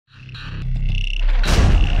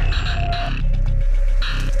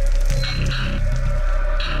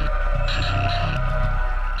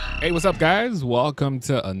Hey, what's up guys? Welcome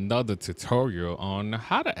to another tutorial on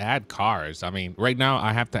how to add cars. I mean, right now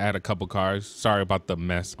I have to add a couple cars. Sorry about the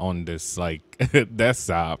mess on this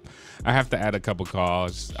desktop. I have to add a couple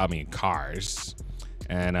cars.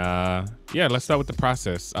 And yeah, let's start with the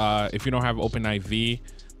process. If you don't have OpenIV,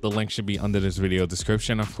 the link should be under this video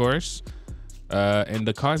description, of course. And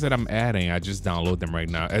the cars that I'm adding, I just download them right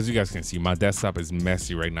now. As you guys can see, my desktop is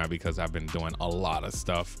messy right now because I've been doing a lot of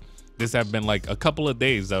stuff. This have been like a couple of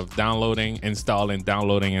days of downloading, installing,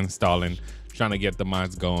 trying to get the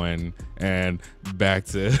mods going, and back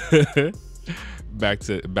to back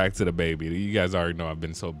to the baby. You guys already know I've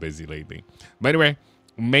been so busy lately. But anyway,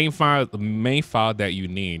 main file that you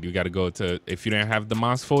need, you got to go to, if you didn't have the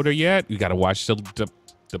mods folder yet, you got to watch the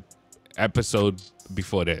episode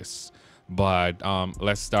before this. But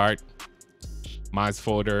let's start. Mods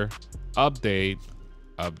folder, update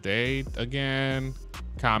again,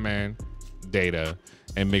 comment, data,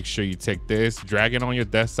 and make sure you take this, drag it on your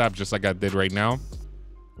desktop just like I did right now.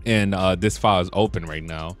 And this file is open right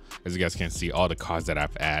now. As you guys can see, all the cars that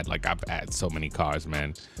I've added, like I've added so many cars,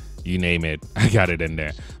 man. You name it, I got it in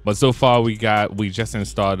there. But so far we just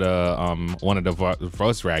installed one of the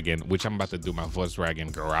Volkswagen, which I'm about to do my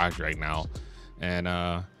Volkswagen garage right now. And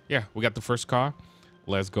yeah, we got the first car.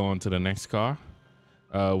 Let's go on to the next car.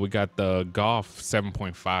 We got the Golf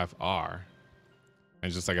 7.5R.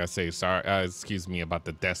 And just like I say, sorry, excuse me about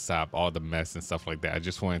the desktop, all the mess and stuff like that. I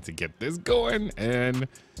just wanted to get this going. And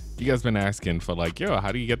you guys been asking for like, yo,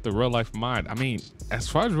 how do you get the real life mod? I mean, as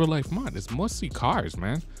far as real life mod, it's mostly cars,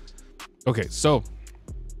 man. Okay, so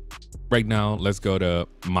right now, let's go to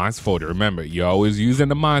mods folder. Remember, you're always using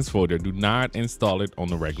the mods folder. Do not install it on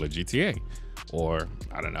the regular GTA. Or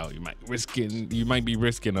I don't know, you might be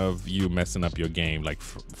risking of you messing up your game, like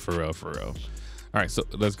for real. All right, so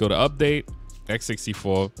let's go to update,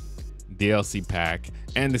 X64, DLC pack,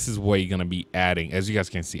 and this is where you're gonna be adding. As you guys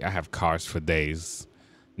can see, I have cars for days.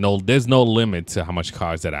 No, there's no limit to how much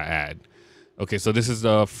cars that I add. Okay, so this is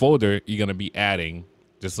the folder you're gonna be adding,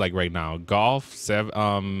 just like right now. Golf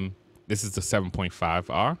 7. This is the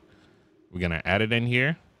 7.5R. We're gonna add it in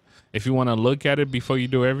here. If you want to look at it before you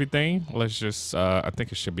do everything, let's just, I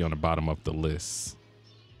think it should be on the bottom of the list.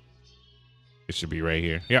 It should be right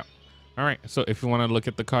here. Yeah. All right. So if you want to look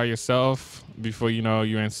at the car yourself before,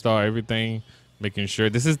 you install everything, making sure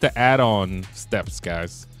this is the add-on steps,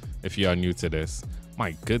 guys. If you are new to this,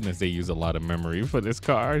 my goodness, they use a lot of memory for this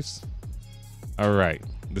cars. All right.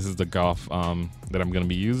 This is the Golf that I'm going to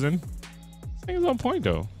be using. This thing is on point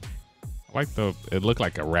though. I like it looked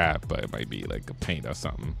like a wrap, but it might be like a paint or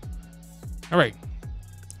something. All right,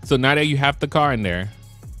 so now that you have the car in there,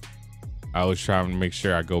 I was trying to make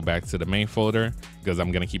sure I go back to the main folder because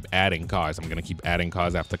I'm gonna keep adding cars. I'm gonna keep adding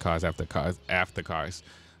cars after cars after cars after cars.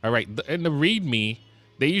 All right, in the README,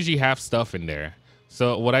 they usually have stuff in there.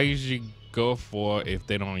 So what I usually go for, if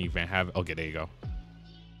they don't even have, okay, there you go.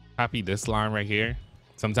 Copy this line right here.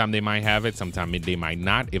 Sometimes they might have it, sometimes they might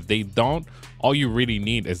not. If they don't, all you really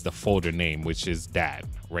need is the folder name, which is that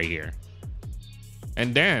right here.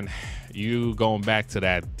 And then you going back to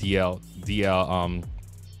that DLC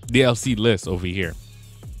list over here.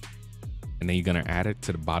 And then you're gonna add it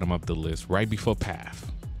to the bottom of the list right before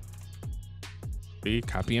path. See,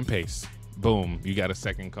 copy and paste. Boom, you got a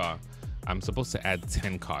second car. I'm supposed to add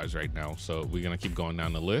 10 cars right now. So we're gonna keep going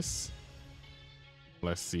down the list.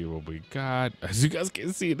 Let's see what we got. As you guys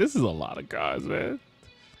can see, this is a lot of cars, man.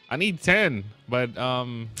 I need 10, but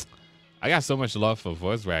I got so much love for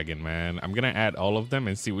Volkswagen, man. I'm gonna add all of them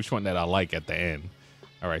and see which one that I like at the end.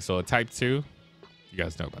 All right, so a Type 2. You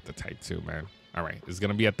guys know about the Type 2, man. All right, it's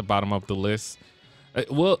gonna be at the bottom of the list.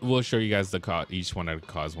 We'll show you guys the car, each one of the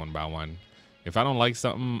cars one by one. If I don't like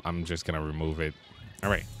something, I'm just gonna remove it. All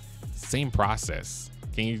right, same process.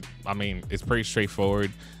 I mean, it's pretty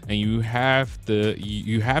straightforward, and you have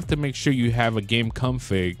to make sure you have a game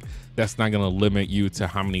config that's not gonna limit you to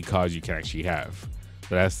how many cars you can actually have.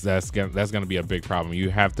 So that's gonna be a big problem. You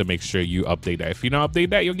have to make sure you update that. If you don't update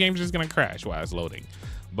that, your game's just gonna crash while it's loading.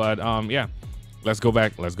 But yeah, let's go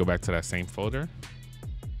back to that same folder.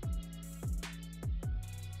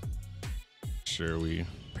 Sure, we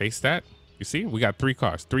paste that. You see, we got 3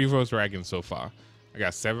 cars, 3 Volkswagen so far. I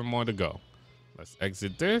got 7 more to go. Let's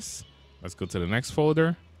exit this. Let's go to the next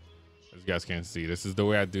folder. As you guys can see, this is the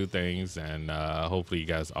way I do things, and hopefully you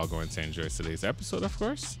guys are going to enjoy today's episode, of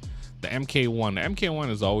course. The MK1. The MK1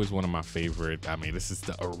 is always one of my favorite. I mean, this is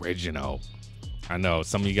the original. I know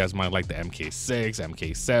some of you guys might like the MK6,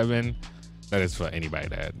 MK7. That is for anybody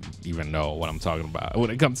that even know what I'm talking about when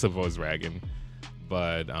it comes to Volkswagen.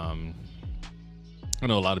 But I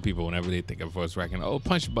know a lot of people, whenever they think of Volkswagen, oh,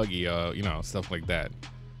 punch buggy, you know, stuff like that.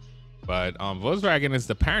 But Volkswagen is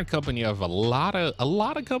the parent company of a lot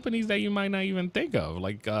of companies that you might not even think of,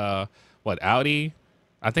 like what, Audi.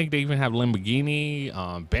 I think they even have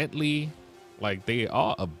Lamborghini, Bentley. Like, they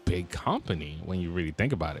are a big company when you really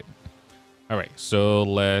think about it. All right, so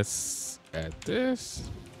let's add this.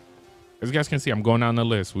 As you guys can see, I'm going down the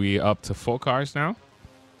list. We up to 4 cars now.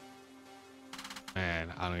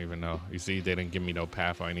 And I don't even know. You see, they didn't give me no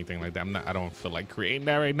path or anything like that. I don't feel like creating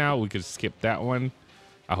that right now. We could skip that one.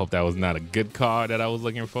 I hope that was not a good car that I was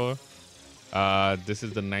looking for. This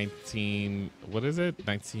is the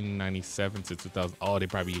 1997 to 2000. Oh, they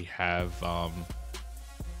probably have, I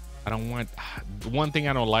don't want, one thing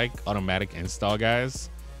I don't like, automatic install,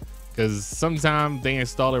 guys. Because sometimes they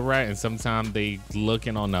install it right and sometimes they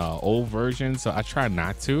looking on the old version. So I try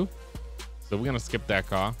not to. So we're going to skip that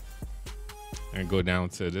car and go down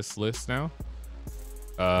to this list now.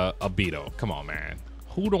 A Beetle. Come on, man.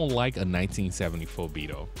 Who don't like a 1974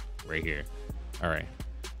 Beetle right here? All right.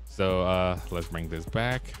 So let's bring this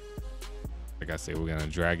back. Like I said, we're going to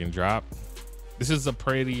drag and drop. This is a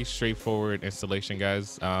pretty straightforward installation,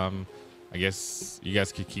 guys. I guess you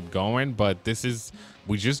guys could keep going, but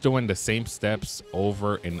we're just doing the same steps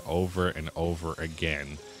over and over and over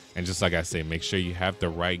again. And just like I say, make sure you have the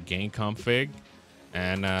right game config.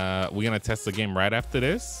 And we're gonna test the game right after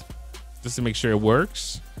this, just to make sure it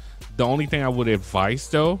works. The only thing I would advise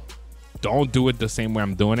though, don't do it the same way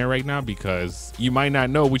I'm doing it right now, because you might not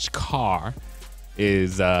know which car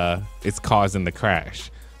is causing the crash.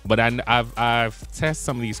 But I've tested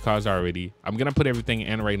some of these cars already. I'm gonna put everything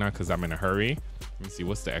in right now because I'm in a hurry. Let me see,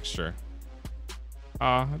 what's the extra?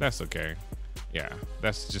 That's okay. Yeah,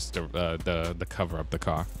 that's just the cover of the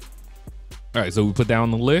car. All right, so we put that on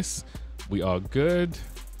the list. We are good.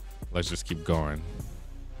 Let's just keep going.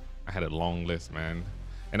 I had a long list, man.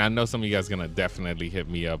 And I know some of you guys gonna definitely hit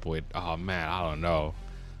me up with, oh man, I don't know.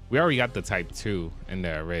 We already got the Type 2 in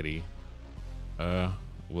there already.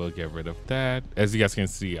 We'll get rid of that. As you guys can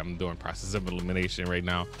see, I'm doing process of elimination right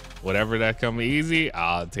now. Whatever that comes easy,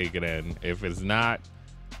 I'll take it in. If it's not,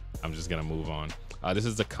 I'm just gonna move on. This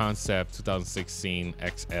is the Concept 2016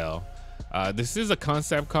 XL. This is a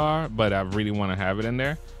concept car, but I really want to have it in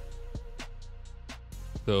there.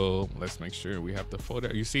 So let's make sure we have the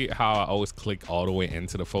folder. You see how I always click all the way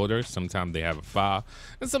into the folder? Sometimes they have a file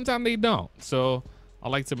and sometimes they don't. So I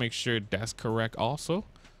like to make sure that's correct also.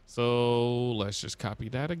 So let's just copy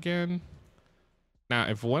that again. Now,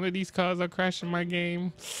 if one of these cars are crashing my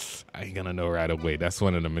game, I ain't gonna know right away. That's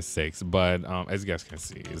one of the mistakes. But as you guys can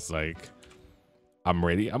see, it's like I'm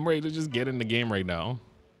ready to just get in the game right now.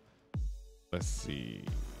 Let's see.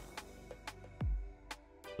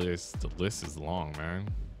 The list is long, man.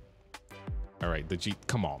 All right,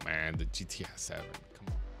 come on, man. The GTI 7. Come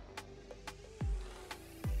on.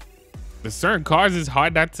 The certain cars is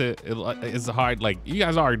hard not to. It's hard. Like, you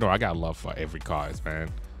guys already know, I got love for every cars, man.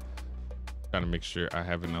 Trying to make sure I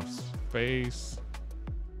have enough space.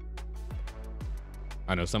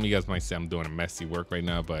 I know some of you guys might say I'm doing a messy work right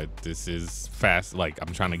now, but this is fast. Like,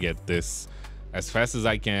 I'm trying to get this as fast as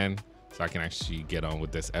I can so I can actually get on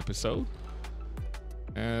with this episode.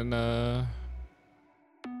 And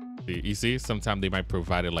you see, sometimes they might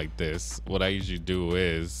provide it like this. What I usually do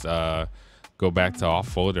is go back to our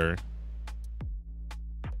folder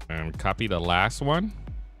and copy the last one.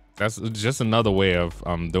 That's just another way of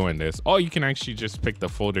doing this. Or you can actually just pick the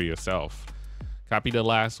folder yourself. Copy the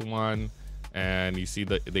last one, and you see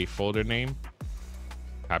the folder name.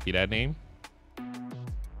 Copy that name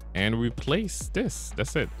and replace this.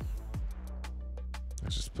 That's it.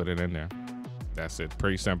 Let's just put it in there. That's it.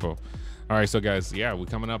 Pretty simple. All right, so guys, yeah, we're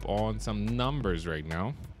coming up on some numbers right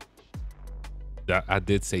now. I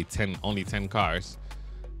did say only 10 cars,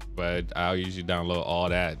 but I'll usually download all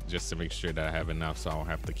that just to make sure that I have enough, so I don't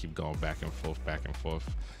have to keep going back and forth.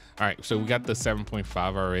 All right, so we got the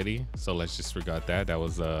 7.5 already, so let's disregard that. That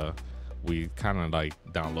was we kind of like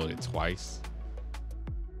downloaded twice.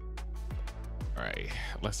 All right,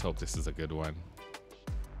 let's hope this is a good one.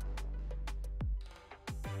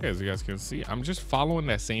 As you guys can see, I'm just following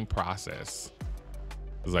that same process.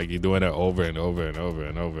 It's like you're doing it over and over and over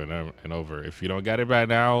and over and over and over. If you don't get it right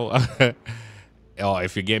now, or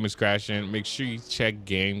if your game is crashing, make sure you check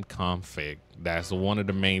game config. That's one of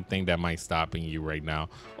the main things that might stopping you right now.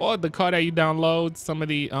 Or the car that you download, some of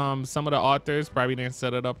the authors probably didn't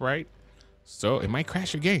set it up right, so it might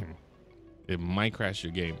crash your game.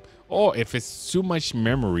 Or if it's too much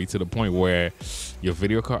memory to the point where your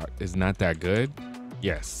video card is not that good,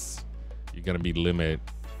 yes, you're gonna be limited.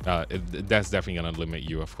 That's definitely gonna limit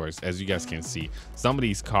you, of course. As you guys can see, some of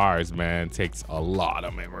these cars, man, takes a lot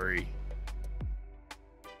of memory.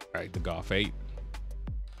 All right, the Golf 8.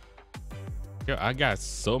 Yo, I got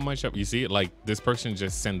so much up. You see it? Like this person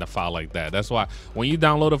just sent the file like that. That's why when you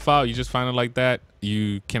download a file, you just find it like that.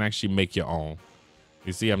 You can actually make your own.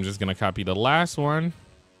 You see, I'm just gonna copy the last one.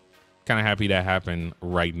 Kind of happy that happened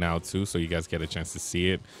right now too, so you guys get a chance to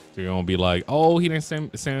see it. So you're gonna be like, oh, he didn't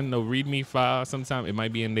send no readme file. Sometimes it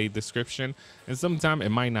might be in the description, and sometimes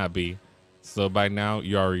it might not be. So by now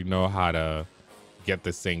you already know how to get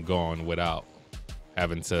this thing going without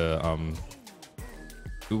having to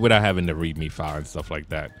the readme file and stuff like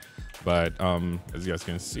that. But as you guys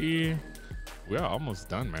can see, we are almost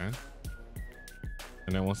done, man.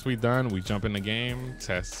 And then once we're done, we jump in the game,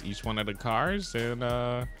 test each one of the cars, and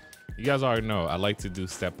you guys already know I like to do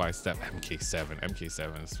step-by-step.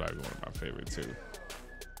 MK7 is probably one of my favorite too.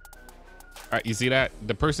 All right, you see that?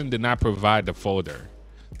 The person did not provide the folder.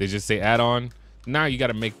 They just say add-on. Now you got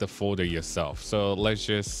to make the folder yourself. So let's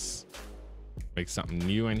just make something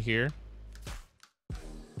new in here.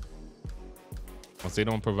 Once they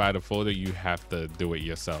don't provide a folder, you have to do it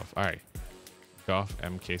yourself. All right, Golf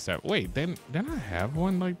MK7. Wait, then I have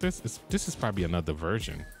one like this. This is probably another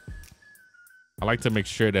version. I like to make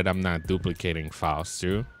sure that I'm not duplicating files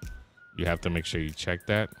too. You have to make sure you check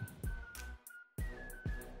that.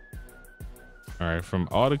 All right, from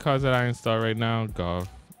all the cars that I install right now, Golf.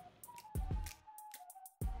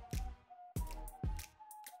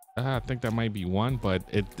 I think that might be one, but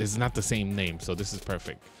it is not the same name. So this is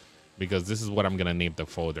perfect because this is what I'm gonna name the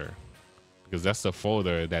folder, because that's the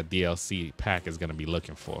folder that DLC pack is gonna be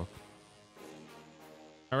looking for.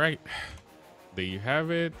 All right, there you have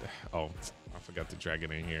it. Oh, I forgot to drag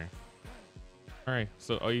it in here. All right,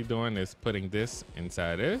 so all you're doing is putting this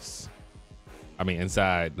inside this. I mean,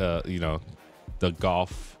 inside the, you know, the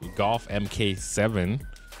Golf MK7,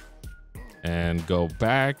 and go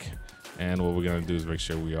back. And what we're gonna do is make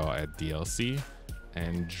sure we are at DLC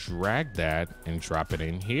and drag that and drop it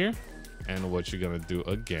in here. And what you're gonna do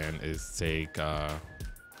again is take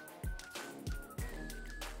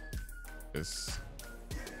this.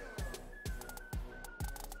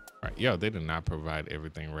 All right, yo, they did not provide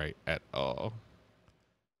everything right at all.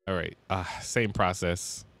 All right, same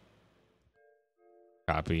process.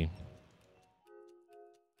 Copy.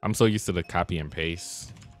 I'm so used to the copy and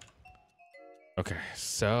paste. Okay,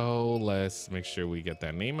 so let's make sure we get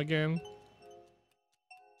that name again.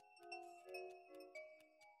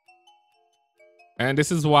 And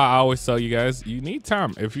this is why I always tell you guys, you need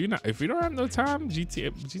time. If you don't have no time,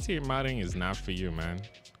 GTA modding is not for you, man.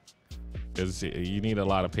 Because you need a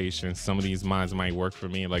lot of patience. Some of these mods might work for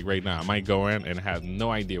me. Like right now, I might go in and have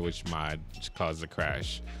no idea which mod caused the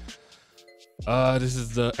crash. This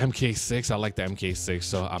is the MK6. I like the MK6,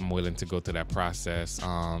 so I'm willing to go through that process.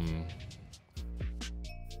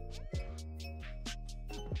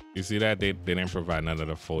 You see that? They didn't provide none of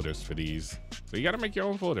the folders for these. So you got to make your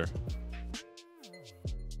own folder.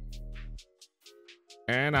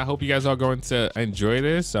 And I hope you guys are going to enjoy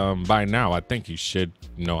this. By now, I think you should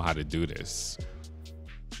know how to do this.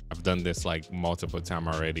 I've done this like multiple times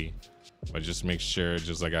already. But just make sure,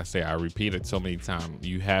 just like I say, I repeat it so many times,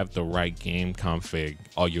 you have the right game config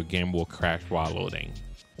or your game will crash while loading.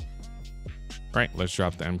 Right, let's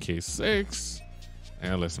drop the MK6.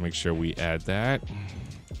 And let's make sure we add that.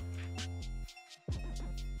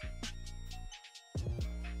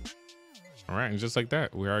 All right, and just like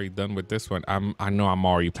that, we're already done with this one. I know I'm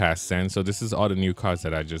already past send, so this is all the new cards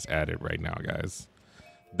that I just added right now, guys.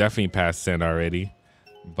 Definitely past send already,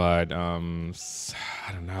 but I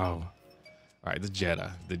don't know. All right, the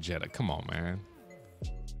Jetta, come on, man.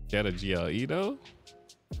 Jetta GLE though.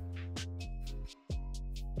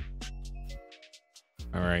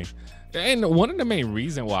 All right, and one of the main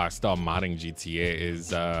reasons why I started modding GTA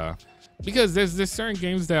is because there's certain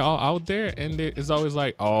games that are out there, and it's always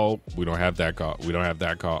like, oh, we don't have that car, we don't have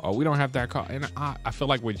that car, oh, we don't have that car. And I feel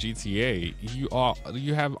like with GTA,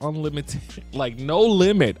 you have unlimited, like no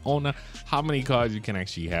limit on how many cars you can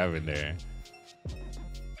actually have in there.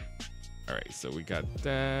 All right, so we got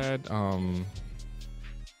that.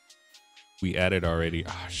 We added already.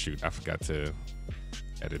 Oh shoot, I forgot to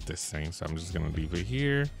edit this thing, so I'm just gonna leave it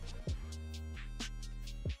here.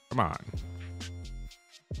 Come on.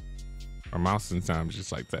 Our mouse sometimes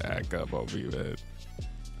just like to act up over here.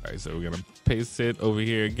 All right, so we're gonna paste it over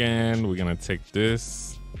here again. We're gonna take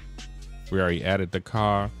this. We already added the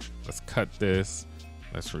car. Let's cut this.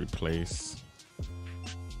 Let's replace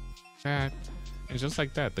that. And just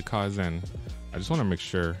like that, the car's in. I just wanna make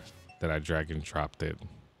sure that I drag and dropped it.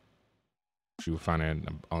 You will find it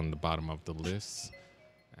on the bottom of the list.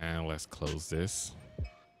 And let's close this.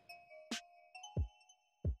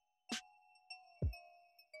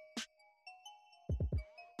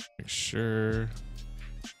 Make sure.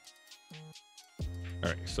 All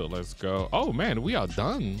right, so let's go. Oh man, we are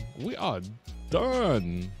done. We are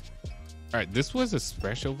done. All right, this was a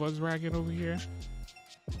special Volkswagen over here.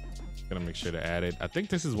 Gonna make sure to add it. I think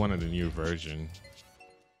this is one of the new version.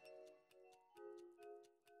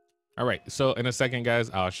 All right, so in a second, guys,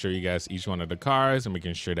 I'll show you guys each one of the cars and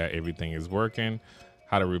making sure that everything is working.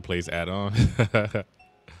 How to replace add-on.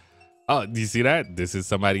 Oh, do you see that? This is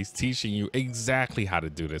somebody's teaching you exactly how to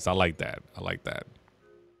do this. I like that. I like that.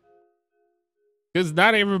 Because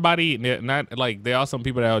not everybody, not like there are some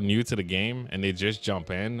people that are new to the game and they just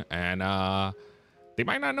jump in and they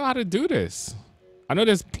might not know how to do this. I know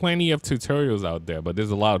there's plenty of tutorials out there, but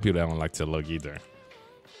there's a lot of people that don't like to look either.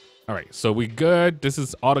 All right, so we good. This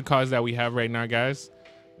is all the cars that we have right now, guys.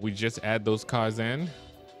 We just add those cars in.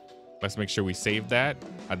 Let's make sure we save that.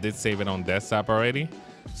 I did save it on desktop already.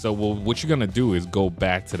 So what you're gonna do is go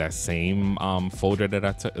back to that same folder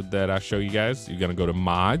that I show you guys. You're gonna go to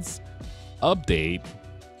mods, update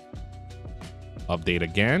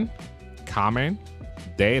again, comment,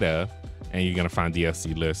 data, and you're gonna find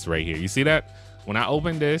DLC list right here. You see that? When I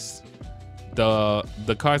open this,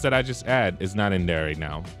 the cars that I just add is not in there right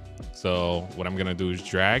now. So what I'm gonna do is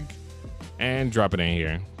drag and drop it in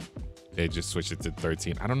here. It just switched it to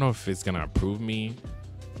 13. I don't know if it's gonna approve me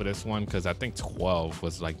for this one because I think 12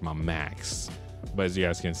 was like my max. But as you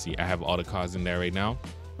guys can see, I have all the cars in there right now.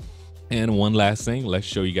 And one last thing, let's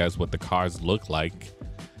show you guys what the cars look like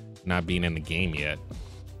not being in the game yet.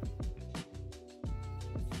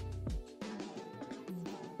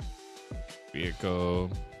 Vehicle.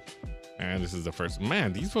 And this is the first.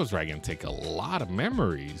 Man, these Volkswagen take a lot of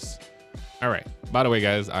memories. All right. By the way,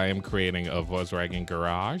 guys, I am creating a Volkswagen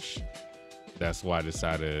garage. That's why I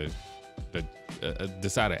decided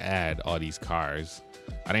to add all these cars.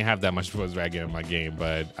 I didn't have that much Volkswagen in my game,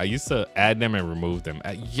 but I used to add them and remove them.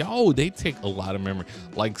 Yo, they take a lot of memory.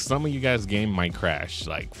 Like some of you guys' game might crash,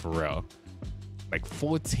 like for real. Like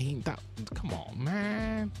 14. Come on,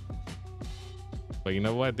 man. But you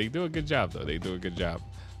know what? They do a good job, though. They do a good job.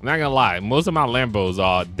 I'm not gonna lie. Most of my Lambos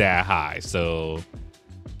are that high, so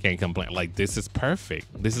can't complain. Like this is perfect.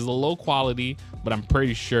 This is a low quality, but I'm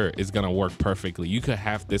pretty sure it's gonna work perfectly. You could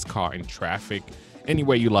have this car in traffic any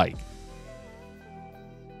way you like.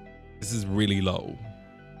 This is really low.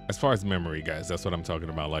 As far as memory, guys, that's what I'm talking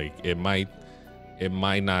about. Like it might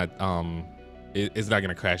not, it's not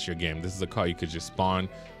gonna crash your game. This is a car you could just spawn.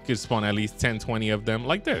 You could spawn at least 10, 20 of them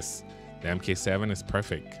like this. The MK7 is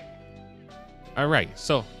perfect. All right,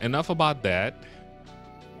 so enough about that.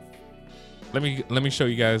 Let me show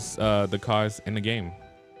you guys the cars in the game.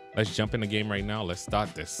 Let's jump in the game right now. Let's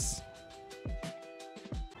start this.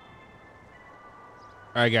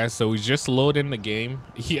 All right, guys, so we just loaded in the game.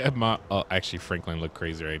 Yeah, actually Franklin look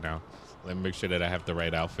crazy right now. Let me make sure that I have the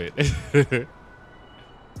right outfit.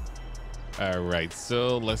 All right,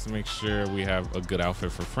 so let's make sure we have a good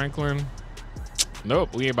outfit for Franklin.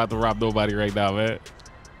 Nope, we ain't about to rob nobody right now, man.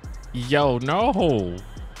 Yo, no.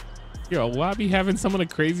 Yo, why be having some of the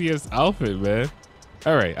craziest outfit, man?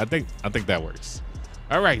 All right, I think that works.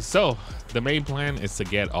 All right, so the main plan is to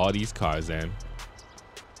get all these cars in.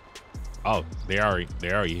 Oh, they're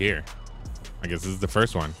already here. I guess this is the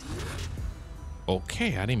first one.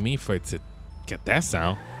 Okay, I didn't mean for it to get that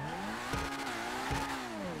sound.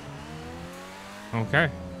 Okay.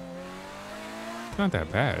 It's not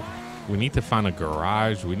that bad. We need to find a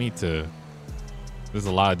garage. There's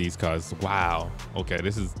a lot of these cars. Wow. Okay,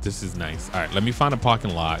 this is nice. All right, let me find a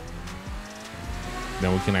parking lot.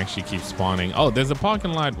 Then we can actually keep spawning. Oh, there's a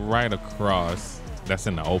parking lot right across. That's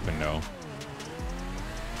in the open though.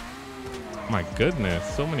 My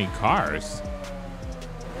goodness, so many cars.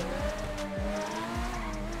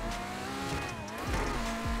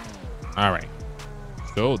 All right,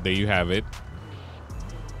 so there you have it.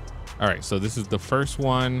 All right, so this is the first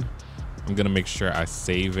one. I'm gonna make sure I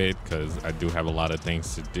save it because I do have a lot of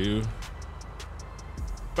things to do.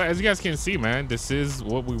 But as you guys can see, man, this is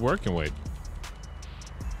what we're working with.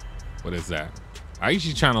 What is that? I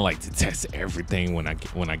usually trying to like to test everything when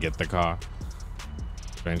I get the car.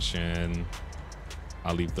 Suspension.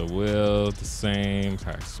 I'll leave the wheel the same.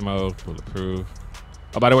 Tire smoke, bulletproof.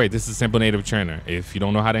 Oh, by the way, this is Simple Native Trainer. If you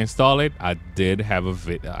don't know how to install it, I did have a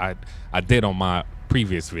video. I did on my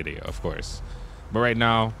previous video, of course. But right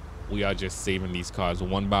now, we are just saving these cars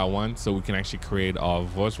one by one so we can actually create our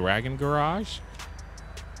Volkswagen garage.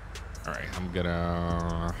 All right, I'm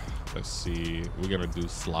gonna, let's see. We're gonna do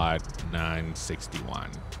slot 961.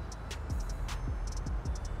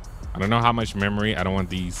 I don't know how much memory. I don't want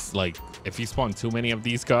these, like, if you spawn too many of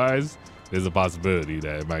these cars, there's a possibility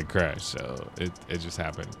that it might crash. So it just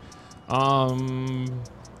happened.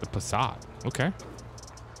 The Passat, okay.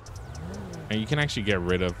 And you can actually get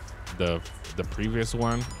rid of the previous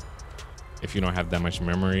one if you don't have that much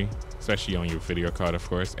memory, especially on your video card, of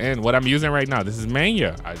course. And what I'm using right now, this is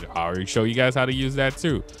Mania. I already showed you guys how to use that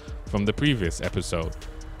too from the previous episode.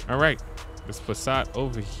 All right, this facade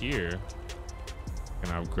over here,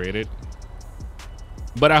 can I upgrade it?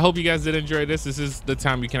 But I hope you guys did enjoy this. This is the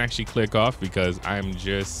time you can actually click off because I'm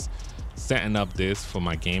just setting up this for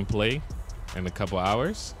my gameplay in a couple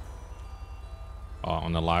hours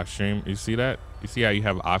on the live stream. You see that? You see how you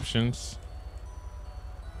have options?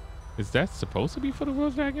 Is that supposed to be for the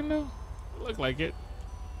Volkswagen though? Look like it.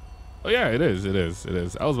 Oh yeah, it is. It is. It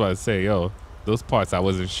is. I was about to say, yo, those parts I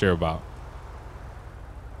wasn't sure about.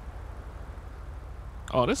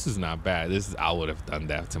 Oh, this is not bad. This is, I would have done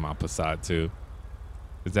that to my Passat too.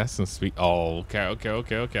 Is that some sweet? Oh,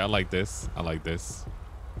 okay. I like this. I like this.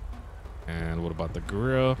 And what about the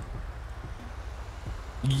grill?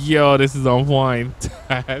 Yo, this is on point.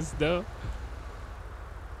 Though.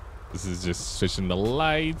 This is just switching the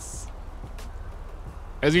lights.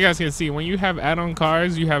 As you guys can see, when you have add-on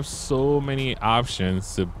cars, you have so many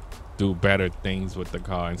options to do better things with the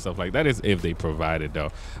car and stuff like that. Is if they provide it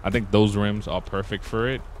though. I think those rims are perfect for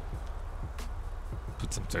it.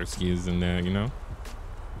 Put some Turskis in there, you know.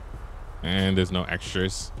 And there's no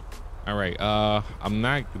extras. All right, I'm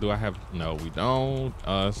not, do I have, no, we don't.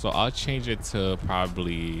 So I'll change it to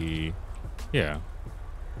probably, yeah.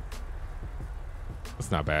 That's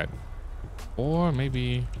not bad. Or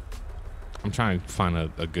maybe, I'm trying to find a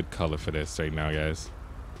good color for this right now, guys.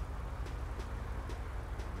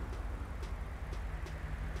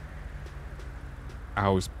 I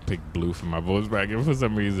always pick blue for my Volkswagen for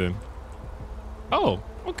some reason. Oh,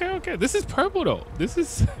 okay. This is purple though. This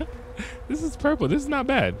is, this is purple. This is not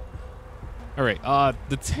bad. All right,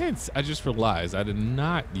 the tents, I just realized I did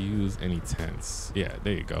not use any tents. Yeah,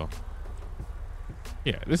 there you go.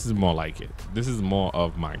 Yeah, this is more like it. This is more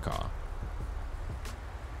of my car.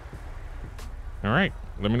 All right,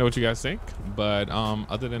 let me know what you guys think. But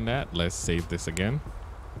other than that, let's save this again.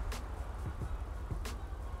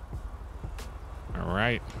 All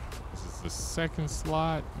right, this is the second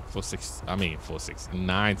slot for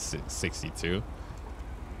 962.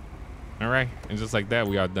 All right, and just like that,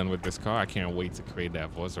 we are done with this car. I can't wait to create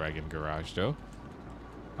that Volkswagen garage though.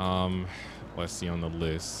 Let's see on the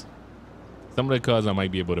list. Some of the cars I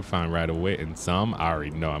might be able to find right away, and some I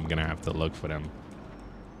already know I'm gonna have to look for them.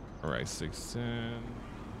 All right, 610.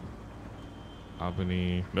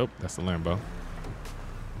 Albany, nope, that's a Lambo.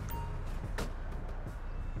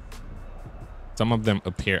 Some of them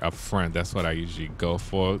appear up front. That's what I usually go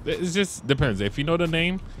for. It just depends. If you know the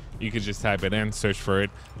name, you can just type it in, search for it.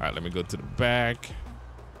 All right, let me go to the back.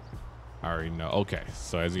 I already know. Okay,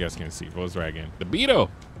 so as you guys can see, Volkswagen, the Beetle,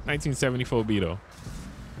 1974 Beetle.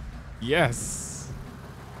 Yes.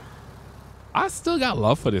 I still got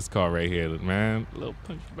love for this car right here, man. Little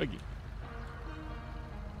punch buggy.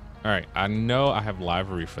 All right, I know I have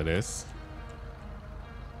livery for this.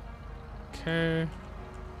 Okay.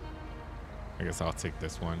 I guess I'll take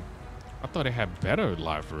this one. I thought it had better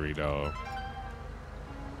livery though.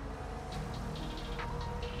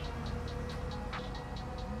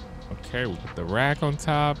 Okay, we put the rack on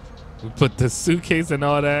top. We put the suitcase and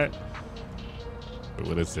all that.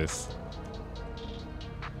 What is this?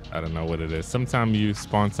 I don't know what it is. Sometimes you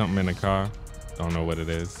spawn something in the car. Don't know what it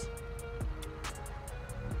is.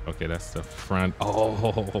 Okay, that's the front.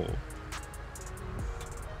 Oh.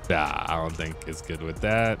 Nah, I don't think it's good with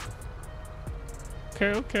that.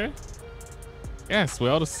 Okay. Yes,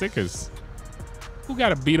 with all the stickers. Who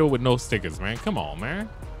got a Beetle with no stickers, man? Come on, man.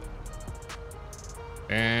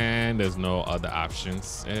 And there's no other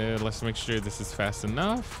options. Let's make sure this is fast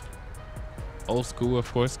enough. Old school,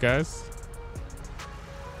 of course, guys.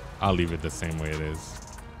 I'll leave it the same way it is.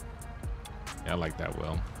 Yeah, I like that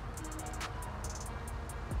wheel.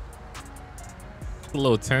 A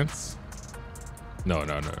little tense. No,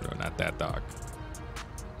 not that dark.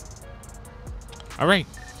 All right,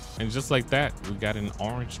 and just like that, we got an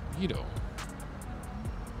orange Beetle.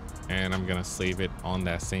 And I'm gonna save it on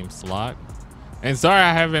that same slot. And sorry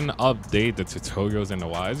I haven't updated the tutorials in a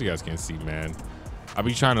while. As you guys can see, man, I'll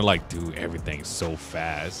be trying to like do everything so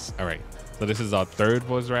fast. All right, so this is our third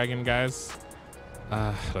Volkswagen, guys.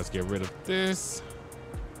 Let's get rid of this.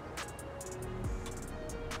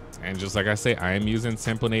 And just like I say, I am using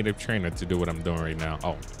Simple Native Trainer to do what I'm doing right now.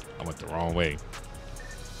 Oh, I went the wrong way.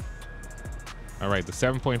 All right, the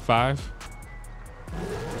 7.5.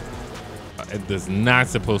 It does not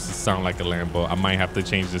supposed to sound like a Lambo. I might have to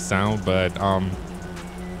change the sound, but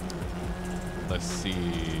let's see.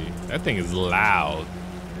 That thing is loud.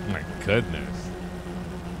 Oh my goodness.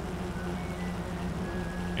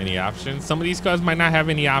 Any options? Some of these cars might not have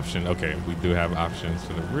any option. Okay, we do have options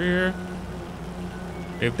for the rear.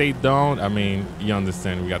 If they don't, I mean, you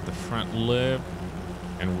understand. We got the front lip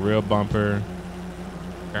and rear bumper.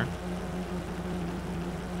 Okay.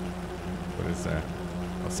 What is that?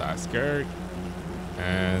 A side skirt.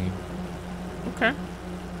 And okay.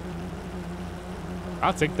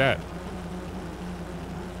 I'll take that.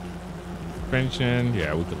 Suspension.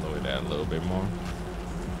 Yeah, we could lower that a little bit more.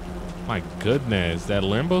 My goodness, that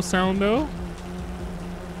Lambo sound though.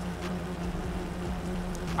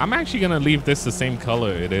 I'm actually gonna leave this the same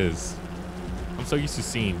color it is. I'm so used to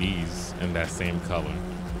seeing these in that same color.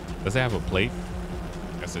 Does it have a plate?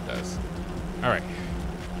 Yes, it does. All right.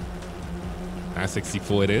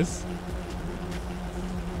 964 it is.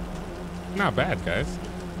 Not bad, guys.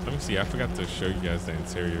 Let me see. I forgot to show you guys the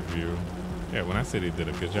interior view. Yeah, when I said they did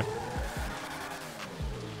a good job.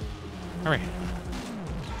 All right.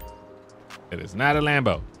 It is not a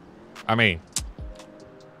Lambo. I mean,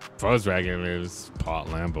 Volkswagen is part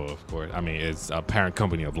Lambo, of course. I mean, it's a parent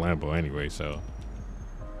company of Lambo anyway, so.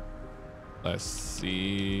 Let's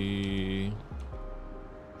see.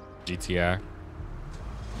 GTI.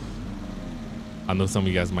 I know some of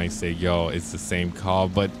you guys might say, yo, it's the same car,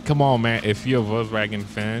 but come on, man. If you're Volkswagen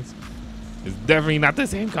fans, it's definitely not the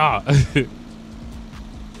same car.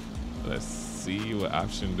 Let's see, what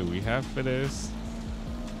option do we have for this?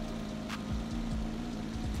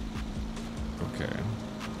 Okay.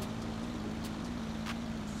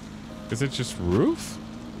 Is it just roof?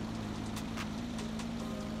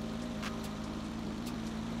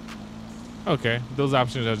 Okay, those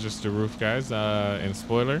options are just the roof, guys, and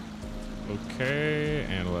spoiler. Okay,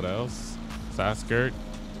 and what else? Side skirt.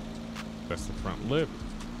 That's the front lip.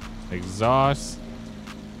 Exhaust.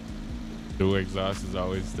 Dual exhaust is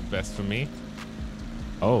always the best for me.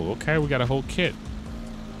 Oh, okay, we got a whole kit.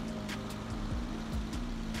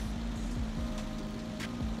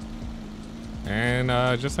 And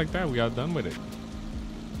just like that, we are done with it.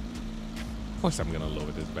 Of course, I'm gonna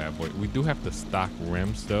lower this bad boy. We do have the stock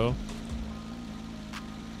rims though.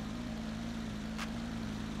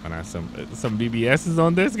 And I some BBSs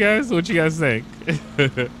on this, guys. What you guys think?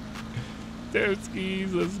 Damn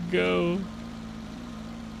skis, let's go.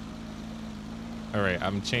 All right,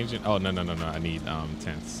 I'm changing. Oh no. I need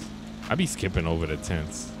tents. I be skipping over the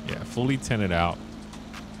tents. Yeah, fully tinted out.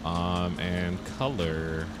 And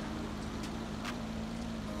color.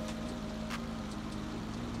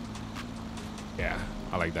 Yeah,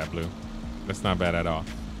 I like that blue. That's not bad at all.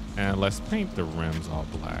 And let's paint the rims all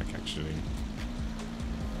black, actually.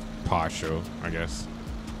 Partial, I guess.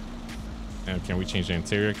 And can we change the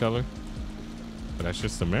interior color? But that's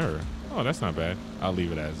just the mirror. Oh, that's not bad. I'll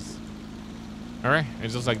leave it as. All right,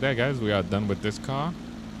 and just like that, guys, we are done with this car.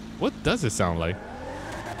 What does it sound like?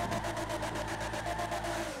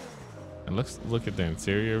 And let's look at the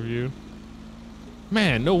interior view.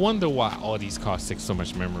 Man, no wonder why all these cars take so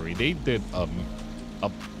much memory. They did a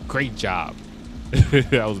great job.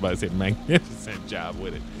 I was about to say magnificent job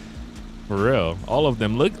with it. For real, all of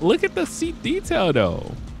them. Look at the seat detail though.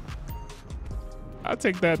 I'll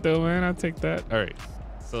take that though, man. I'll take that. All right,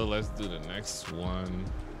 so let's do the next one.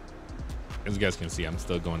 As you guys can see, I'm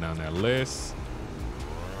still going down that list.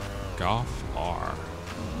 Golf R.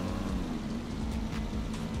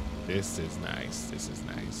 This is nice. This is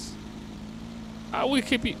nice. We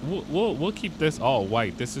keep it. We'll keep this all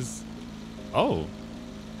white. This is. Oh,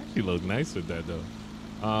 actually look nice with that though.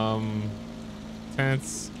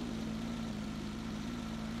 Tents.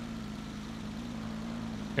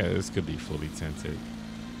 Yeah, this could be fully tinted.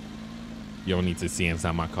 You don't need to see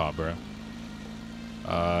inside my car, bro.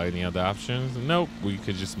 Any other options? Nope. We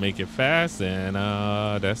could just make it fast, and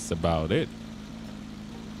that's about it.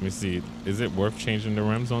 Let me see. Is it worth changing the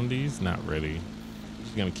rims on these? Not really. I'm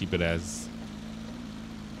just gonna keep it as.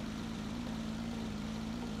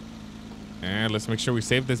 And let's make sure we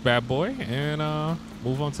save this bad boy and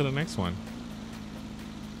move on to the next one.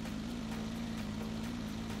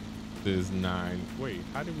 This is 9. Wait,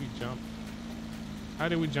 how did we jump? How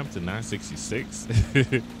did we jump to 966?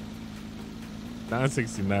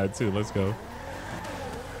 969 too. Let's go.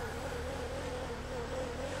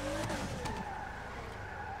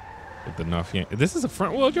 With the North Yan. This is a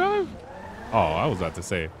front wheel drive? Oh, I was about to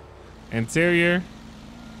say. Interior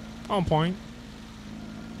on point.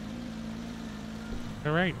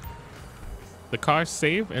 All right. The car's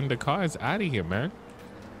safe and the car is out of here, man.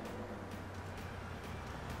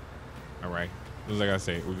 All right. Just like I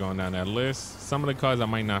say, we're going down that list. Some of the cars I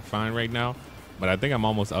might not find right now, but I think I'm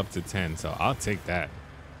almost up to 10, so I'll take that.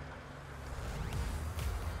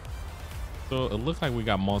 So it looks like we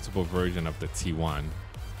got multiple versions of the T1.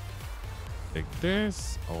 Pick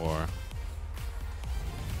this or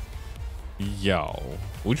yo.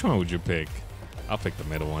 Which one would you pick? I'll pick the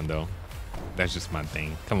middle one though. That's just my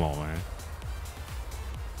thing. Come on, man.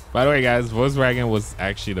 By the way, guys, Volkswagen was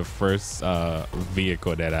actually the first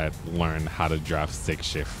vehicle that I learned how to drive stick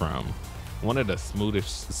shift from. One of the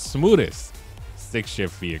smoothest stick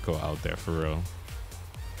shift vehicle out there, for real.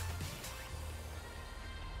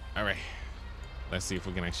 All right, let's see if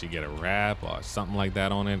we can actually get a wrap or something like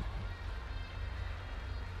that on it.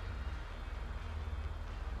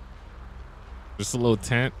 Just a little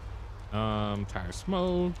tent. Tire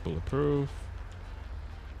smoke, bulletproof.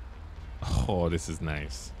 Oh, this is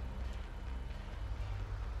nice.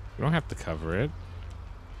 You don't have to cover it.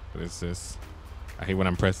 What is this? I hate when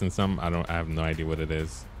I'm pressing something. I have no idea what it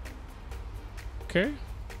is. Okay.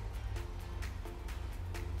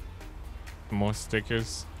 More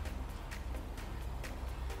stickers.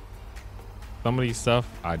 Some of these stuff,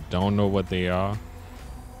 I don't know what they are.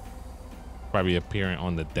 Probably appearing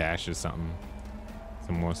on the dash or something.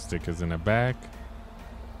 Some more stickers in the back.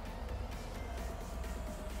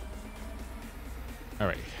 All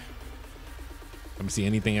right. Let me see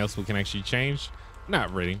anything else we can actually change.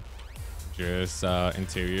 Not really. Just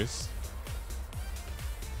interiors.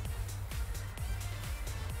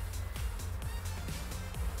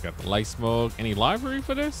 Got the light smoke. Any livery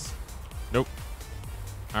for this? Nope.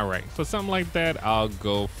 All right. For something like that, I'll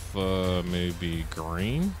go for maybe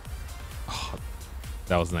green. Oh,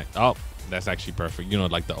 that was nice. Oh, that's actually perfect. You know,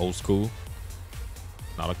 like the old school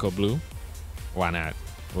nautical blue. Why not?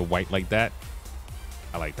 With white like that.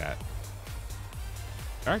 I like that.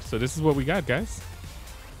 All right, so this is what we got, guys.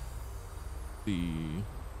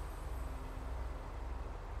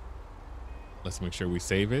 Let's make sure we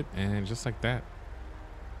save it, and just like that,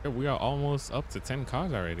 yeah, we are almost up to 10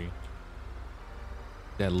 cars already.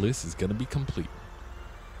 That list is gonna be complete.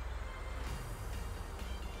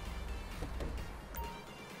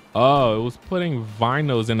 Oh, it was putting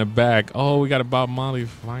vinyls in the back. Oh, we got a Bob Marley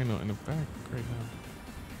vinyl in the back. Great.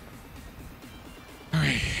 All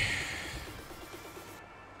right.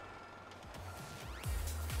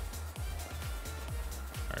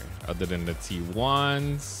 All right. Other than the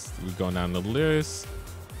T1s, we're going down the list.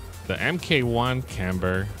 The MK1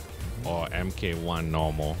 Camber or MK1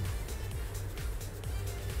 normal.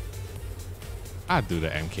 I'd do the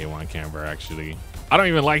MK1 Camber actually. I don't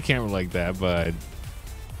even like camber like that, but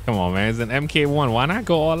come on, man. It's an MK1. Why not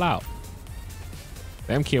go all out?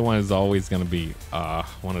 The MK1 is always gonna be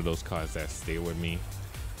one of those cars that stay with me.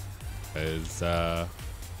 Cause I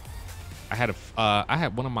had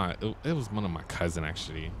one of my, it was one of my cousin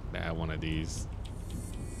actually that had one of these.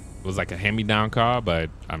 It was like a hand-me-down car, but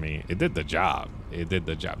I mean, it did the job. It did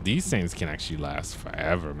the job. These things can actually last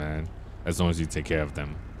forever, man, as long as you take care of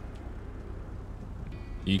them.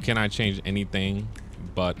 You cannot change anything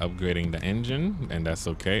but upgrading the engine, and that's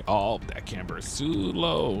okay. Oh, that camber is too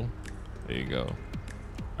low. There you go.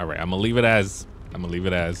 All right, I'm gonna leave it as.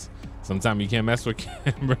 Sometimes you can't mess with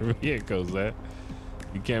camber vehicles, eh?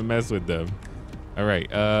 You can't mess with them. All right,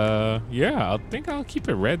 yeah, I think I'll keep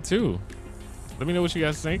it red too. Let me know what you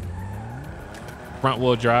guys think. Front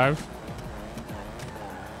wheel drive.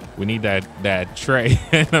 We need that tray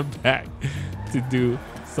in the back to do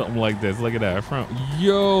something like this. Look at that front.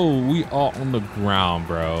 Yo, we are on the ground,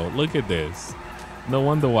 bro. Look at this. No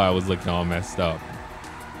wonder why I was looking all messed up.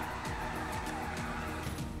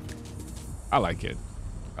 I like it.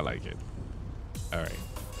 I like it. All right.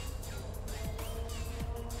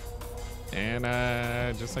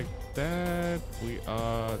 And just like that, we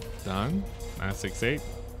are done. 968.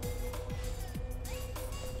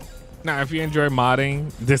 Now, if you enjoy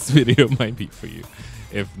modding, this video might be for you.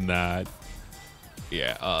 If not,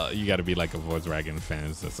 yeah, you got to be like a Volkswagen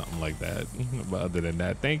fan or something like that. But other than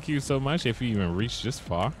that, thank you so much if you even reached this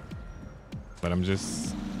far. But I'm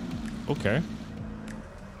just okay.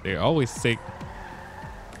 They always take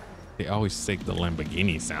the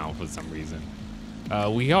Lamborghini sound for some reason.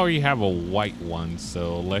 We already have a white one,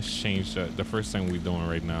 so let's change the first thing we're doing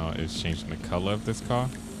right now is changing the color of this car.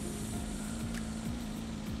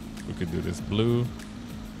 We could do this blue.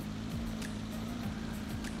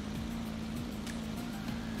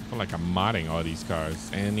 I feel like I'm modding all these cars.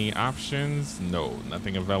 Any options? No,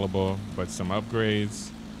 nothing available, but some upgrades.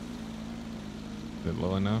 Is it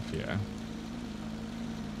low enough? Yeah.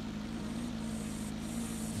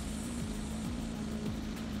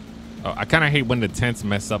 Oh, I kind of hate when the tents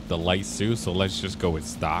mess up the lights too, so let's just go with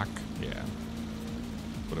stock. Yeah.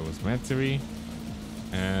 What it was meant to be.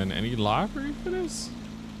 And any livery for this?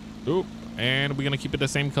 Oop. And we're going to keep it the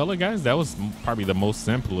same color, guys. That was probably the most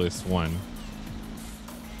simplest one.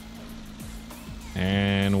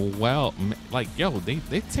 And well, like, yo, they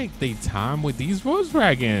take their time with these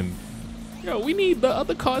Volkswagen. Yo, we need the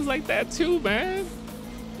other cars like that too, man.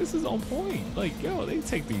 This is on point. Like, yo, they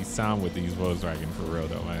take these time with these Volkswagen for real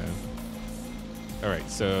though, man. All right,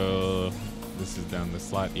 so this is down the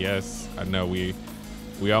slot. Yes, I know we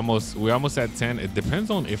almost at 10. It depends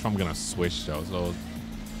on if I'm gonna switch though. So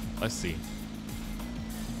let's see.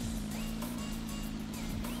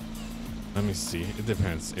 Let me see. It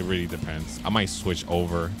depends. It really depends. I might switch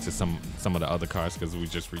over to some of the other cars because we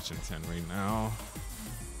just reaching 10 right now.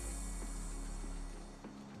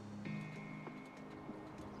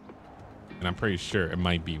 And I'm pretty sure it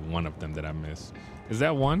might be one of them that I missed. Is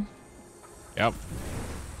that one? Yep.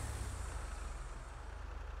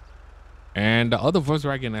 And the other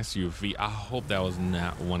Volkswagen SUV, I hope that was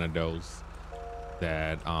not one of those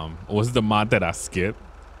that was the mod that I skipped.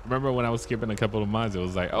 Remember when I was skipping a couple of mods, it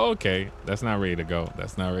was like, oh, okay, that's not ready to go.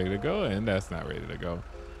 That's not ready to go. And that's not ready to go.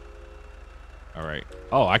 All right.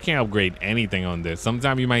 Oh, I can't upgrade anything on this.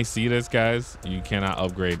 Sometime you might see this, guys. You cannot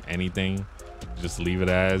upgrade anything. Just leave it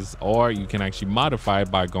as, or you can actually modify it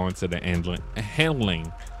by going to the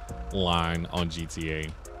handling line on GTA.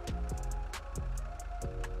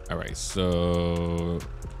 All right. So,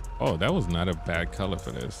 oh, that was not a bad color for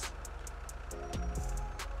this.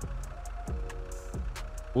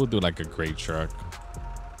 We'll do like a gray truck.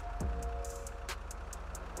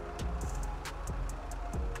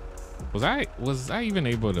 Was I even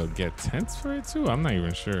able to get tents for it too? I'm not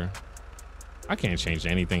even sure. I can't change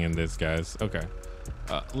anything in this, guys. Okay.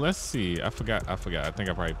 Let's see. I forgot. I think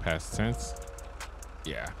I probably passed tents.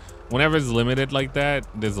 Yeah. Whenever it's limited like that,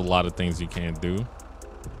 there's a lot of things you can't do.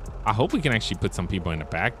 I hope we can actually put some people in the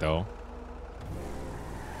back though.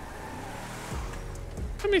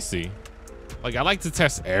 Let me see. Like, I like to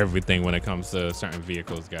test everything when it comes to certain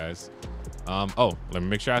vehicles, guys. Oh, let me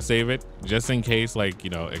make sure I save it just in case, like,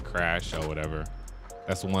 you know, it crashed or whatever.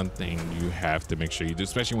 That's one thing you have to make sure you do,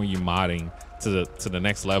 especially when you're modding to the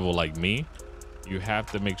next level like me. You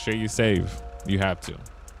have to make sure you save. You have to.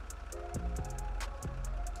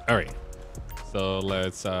 All right. So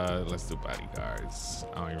let's do bodyguards.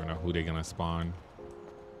 I don't even know who they're gonna spawn.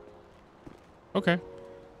 Okay.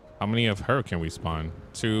 How many of her can we spawn?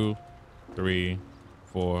 2, 3,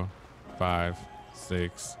 4, 5,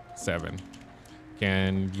 6, 7.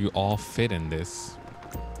 Can you all fit in this?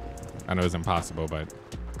 I know it's impossible, but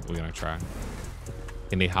we're gonna try.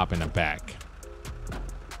 Can they hop in the back?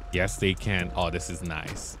 Yes, they can. Oh, this is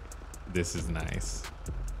nice. This is nice.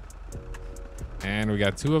 And we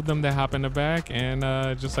got 2 of them that hop in the back, and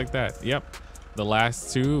just like that. Yep. The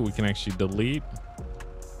last 2 we can actually delete.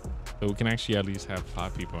 So we can actually at least have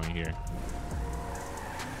 5 people in here.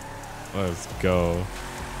 Let's go.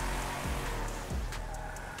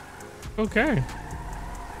 Okay.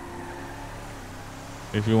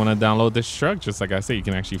 If you want to download this truck, just like I said, you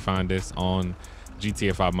can actually find this on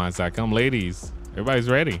GTA5mods.com. Ladies, everybody's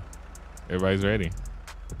ready. Everybody's ready.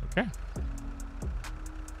 Okay.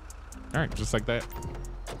 All right, just like that.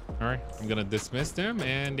 All right, I'm gonna dismiss them,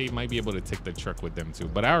 and they might be able to take the truck with them too.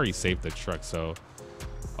 But I already saved the truck, so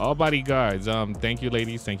all bodyguards. Thank you,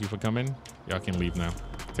 ladies. Thank you for coming. Y'all can leave now.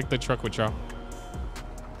 Take the truck with y'all.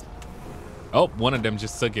 Oh, one of them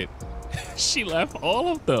just took it. She left all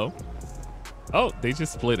of them. Oh, they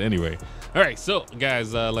just split anyway. All right, so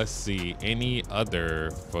guys, let's see. Any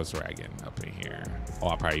other Volkswagen up in here? Oh,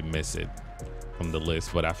 I'll probably miss it from the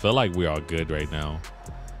list, but I feel like we're all good right now.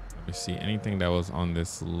 Let me see. Anything that was on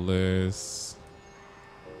this list?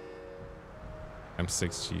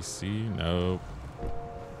 M6GC? Nope.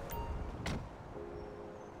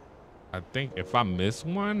 I think if I miss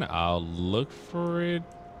one, I'll look for it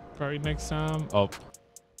probably next time. Oh,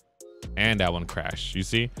 and that one crashed. You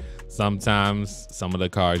see, sometimes some of the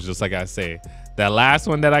cars, just like I say, that last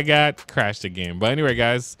one that I got crashed again. But anyway,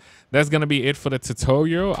 guys, that's gonna be it for the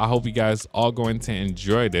tutorial. I hope you guys are going to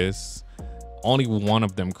enjoy this. Only one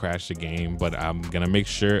of them crashed the game, but I'm gonna make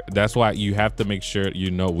sure. That's why you have to make sure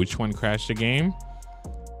you know which one crashed the game,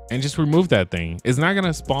 and just remove that thing. It's not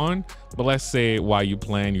gonna spawn, but let's say while you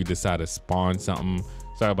playing, you decide to spawn something.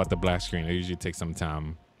 Sorry about the black screen. It usually takes some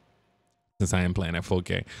time since I am playing at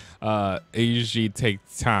 4K. It usually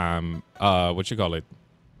takes time. What you call it?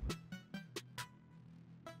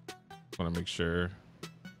 Want to make sure.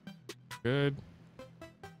 Good.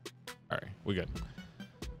 All right, we good.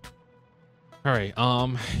 All right.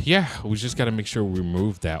 Yeah, we just got to make sure we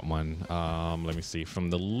remove that one. Let me see from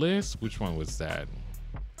the list. Which one was that?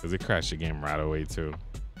 Because it crashed the game right away too.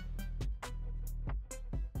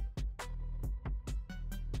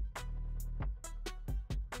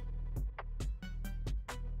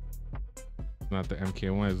 Not the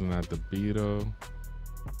MK1, it's not the Beetle.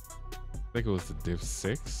 I think it was the Div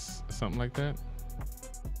 6, something like that.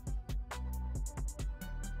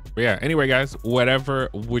 But yeah, anyway, guys, whichever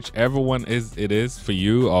one it is for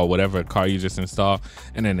you, or whatever car you just install,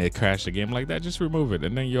 and then it crashed the game like that, just remove it,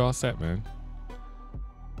 and then you're all set, man.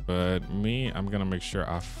 But me, I'm gonna make sure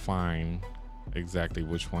I find exactly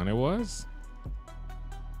which one it was,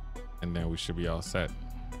 and then we should be all set.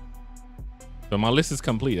 So my list is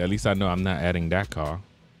complete. At least I know I'm not adding that car.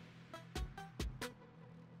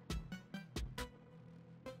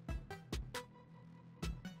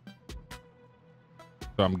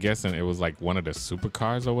 So I'm guessing it was like one of the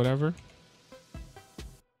supercars or whatever.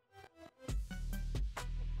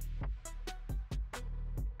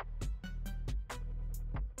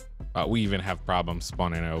 We even have problems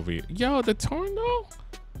spawning over here. Yo, the Tornado?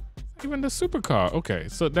 Even the supercar. Okay,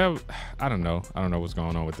 so that, I don't know what's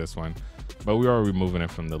going on with this one, but we are removing it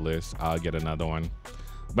from the list. I'll get another one.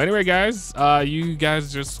 But anyway, guys, you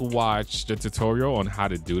guys just watched the tutorial on how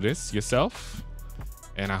to do this yourself,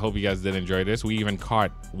 and I hope you guys did enjoy this. We even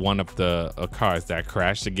caught one of the cars that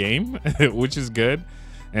crashed the game, which is good.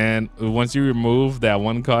 And once you remove that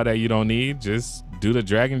one car that you don't need, just do the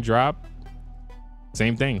drag and drop.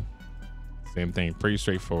 Same thing, pretty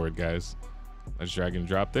straightforward, guys. Let's drag and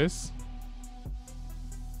drop this,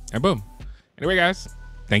 and boom. Anyway, guys,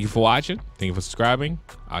 thank you for watching. Thank you for subscribing.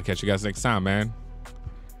 I'll catch you guys next time, man.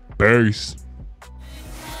 Peace.